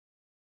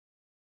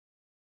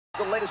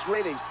the latest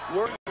ratings.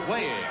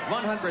 Weighing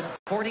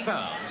 140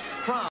 pounds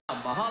from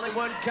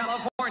Hollywood,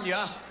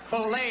 California,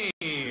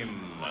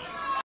 Flame.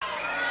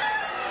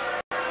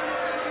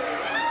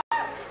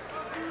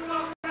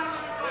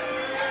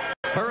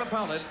 Her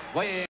opponent,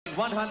 weighing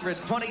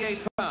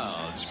 128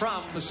 pounds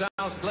from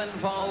South Glen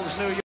Falls,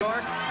 New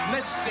York,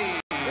 Misty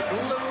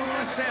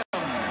Blue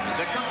Sims,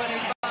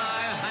 accompanied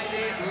by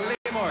Heidi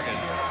Lee Morgan.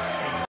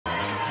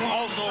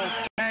 Also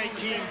tag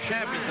team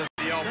champions of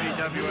the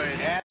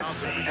LPWA.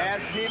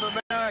 As Team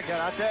America.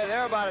 I'll tell you,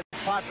 they're about as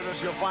popular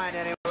as you'll find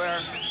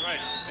anywhere. Right.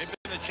 They've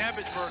been the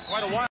champions for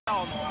quite a while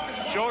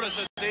and showed us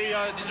that they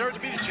deserve to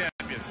be the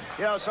champions.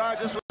 You know, Sarge,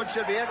 this one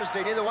should be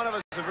interesting. Neither one of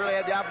us have really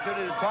had the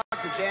opportunity to talk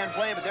to Jan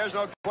Flame, but there's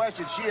no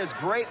question she has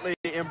greatly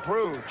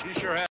improved. She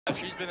sure has.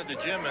 She's been at the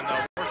gym and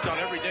works out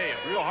every day,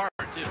 real hard,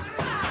 too.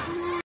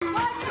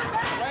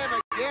 Flame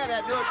again,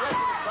 that new aggressive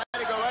is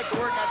trying to go right to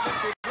work on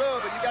Misty Blue,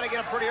 but you got to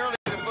get up pretty early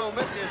to fool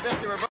Misty as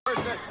Misty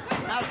reversed it.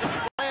 Now some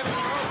Flame in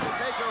the ropes and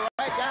takes her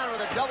right down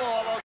with a double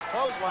almost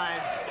clothesline.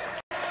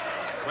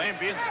 Flame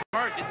being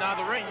smart, getting out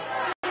of the ring.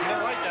 She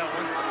didn't like that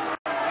one.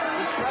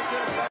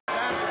 Destruction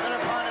sometimes is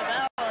better fun than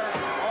valor,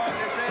 or as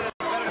they say, it's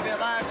better to be a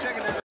live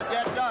chicken than a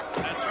dead duck.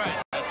 That's right,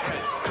 that's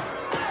right.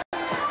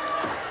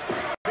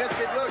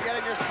 Misty Blue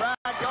getting your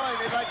stride going.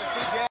 They'd like to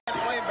see Jan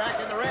Flame back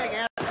in the ring,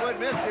 as would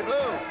Misty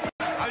Blue.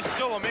 I'm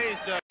still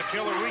amazed,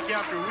 Killer, week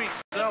after week.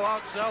 Sell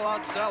out, sell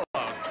out, sell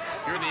out.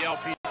 Here in the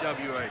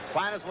LPWA.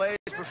 Finest ladies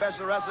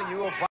professional wrestling you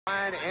will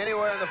find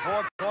anywhere in the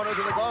four corners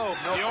of the globe.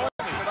 No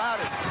question about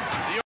it.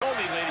 The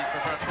only ladies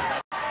professional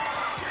wrestling.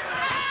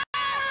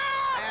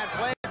 And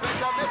Flame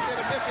picks up Misty,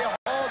 but Misty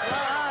holds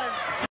on.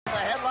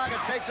 The headlock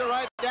and takes her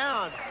right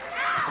down.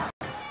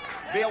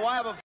 Be a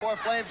while before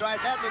Flame tries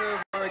that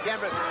maneuver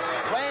again, but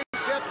Flame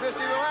shifts,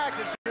 Misty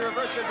relaxes. She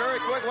reversed it very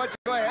quick. What you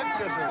go ahead,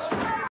 sisters?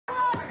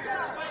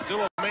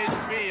 Still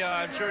amazes me.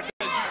 I'm sure it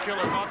says you,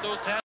 Killer, about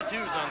those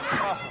tattoos on them.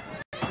 Oh.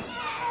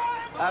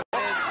 I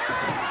mean,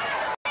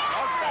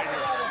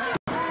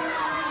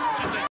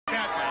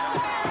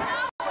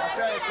 I'll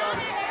tell you, son,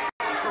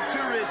 for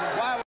two reasons.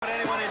 Why would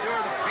anyone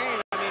endure the pain?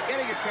 I mean,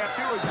 getting a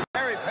tattoo is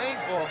very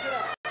painful.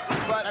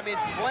 But, I mean,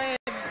 Flame,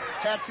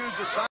 tattoos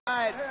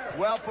aside,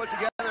 well put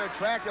together,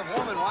 attractive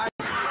woman. Why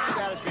should you do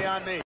that is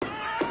beyond me.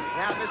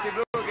 Now Misty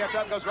Blue gets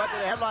up, goes right to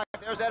the headlock.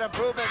 There's that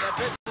improvement. That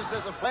business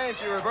does a Flame.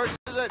 She reverses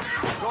it,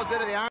 goes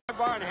into the arm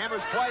bar and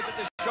hammers twice at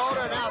the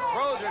shoulder, and now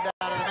throws her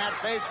down on that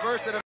face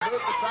first and a boot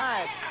the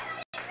sides.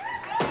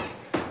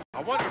 I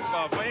wonder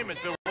if Flame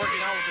has been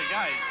working out with the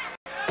guys.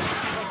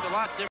 It looks a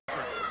lot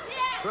different.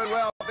 Could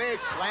well be.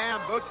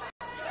 Slam, boot.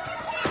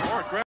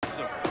 More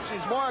aggressive.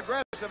 She's more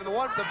aggressive, and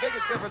the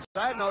biggest difference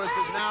I've noticed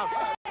is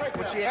now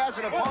when she has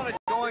an opponent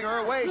going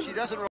her way, she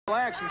doesn't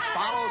relax. She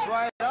follows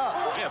right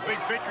up. Yeah, big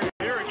victory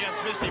here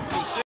against Misty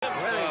Blue Sims.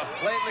 Really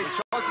blatantly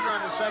choking her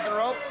on the second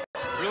rope.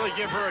 Really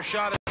give her a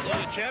shot at being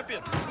a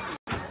champion.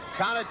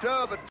 Counted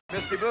two, but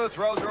Misty Blue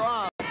throws her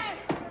off.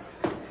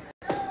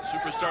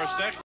 Superstar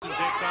Sexton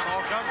takes on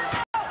all comers.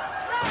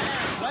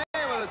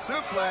 Flame with a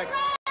suplex.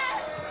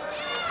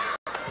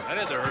 That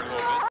is a hurt a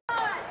little bit.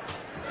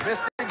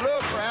 Misty Blue,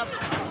 perhaps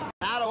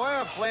not aware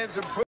of Flame's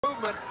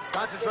improvement,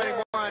 concentrating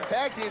more on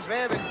tag teams, may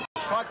have been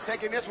caught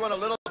taking this one a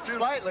little too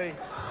lightly.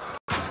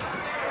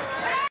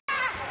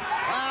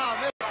 Wow,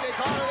 Misty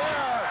caught her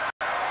there.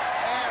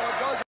 And what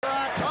goes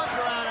around comes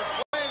around, and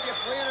Flame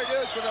gets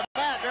reintroduced to the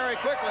mat very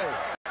quickly.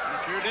 He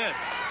sure did.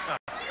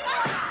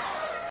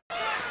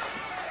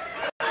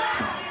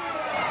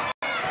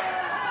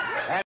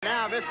 And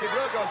now Misty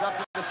Blue goes up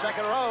to the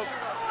second rope.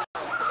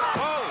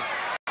 Whoa!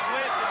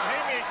 Playing some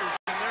haymakers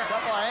in there.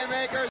 Couple of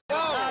haymakers.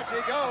 Now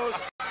she goes.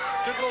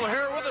 Took a little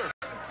hair with her.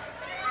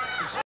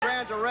 Some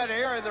strands of red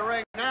hair in the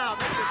ring now.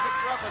 Misty picks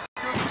her up a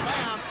scoop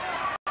slam.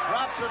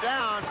 Drops her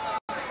down.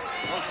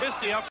 Well,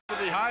 Misty up for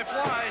the high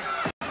fly.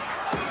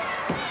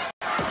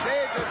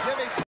 Shades of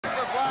Jimmy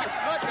Superfly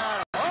snuck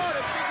on her. Oh,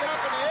 did she get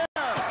up in the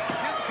air?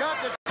 You can count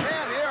to 10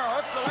 here.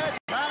 Hooks the leg.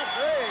 Count of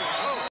 3.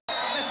 Oh,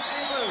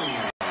 Misty Blue.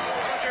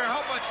 I don't care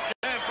how much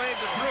Jan Flame's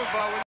improved,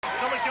 but when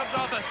somebody comes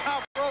off the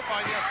top rope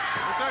on you,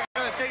 it's not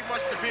going to take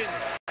much to pin.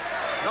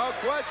 No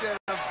question.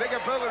 A big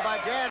improvement by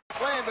Jan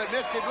Flame, but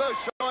Misty Blue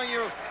showing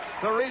you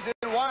the reason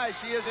why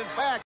she is, in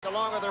fact,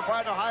 along with her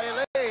partner Heidi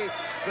Lee,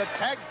 the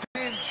tag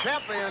team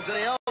champions of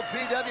the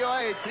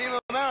LPWA Team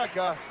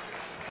America.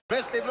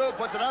 Misty Blue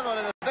puts another one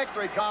in the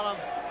victory column.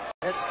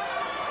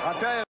 I'll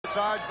tell you,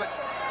 Sarge, but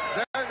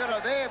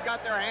they have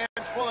got their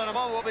hands full. In a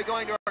moment, we'll be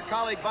going to our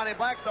colleague Bonnie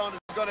Blackstone,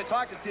 who's going to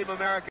talk to Team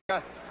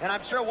America. And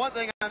I'm sure one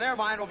thing on their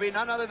mind will be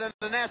none other than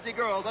the Nasty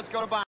Girls. Let's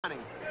go to Bonnie.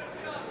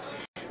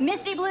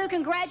 Misty Blue,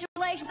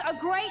 congratulations. A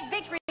great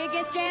victory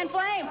against Jan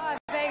Flame.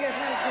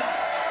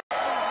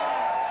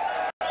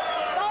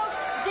 Folks,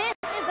 this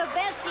is the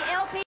best the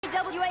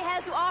LPWA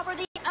has to offer.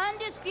 The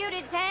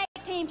undisputed tag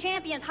team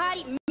champions,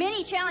 Heidi.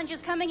 Many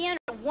challenges coming in.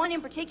 One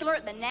in particular,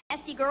 the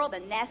Nasty Girl, the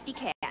Nasty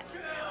Cat.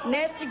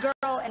 Nasty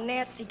Girl and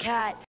Nasty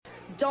Cat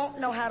don't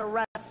know how to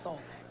wrestle.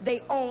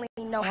 They only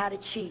know how to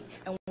cheat,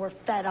 and we're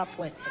fed up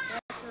with it.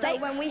 So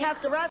when we have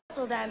to wrestle,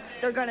 wrestle them,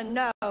 they're going to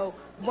know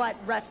what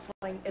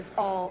wrestling is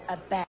all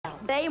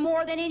about. They,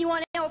 more than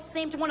anyone else,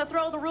 seem to want to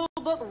throw the rule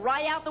book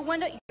right out the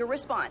window. Your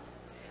response?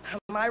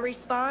 My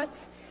response,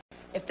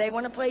 if they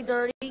want to play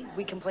dirty,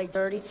 we can play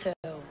dirty too.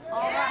 All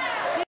right.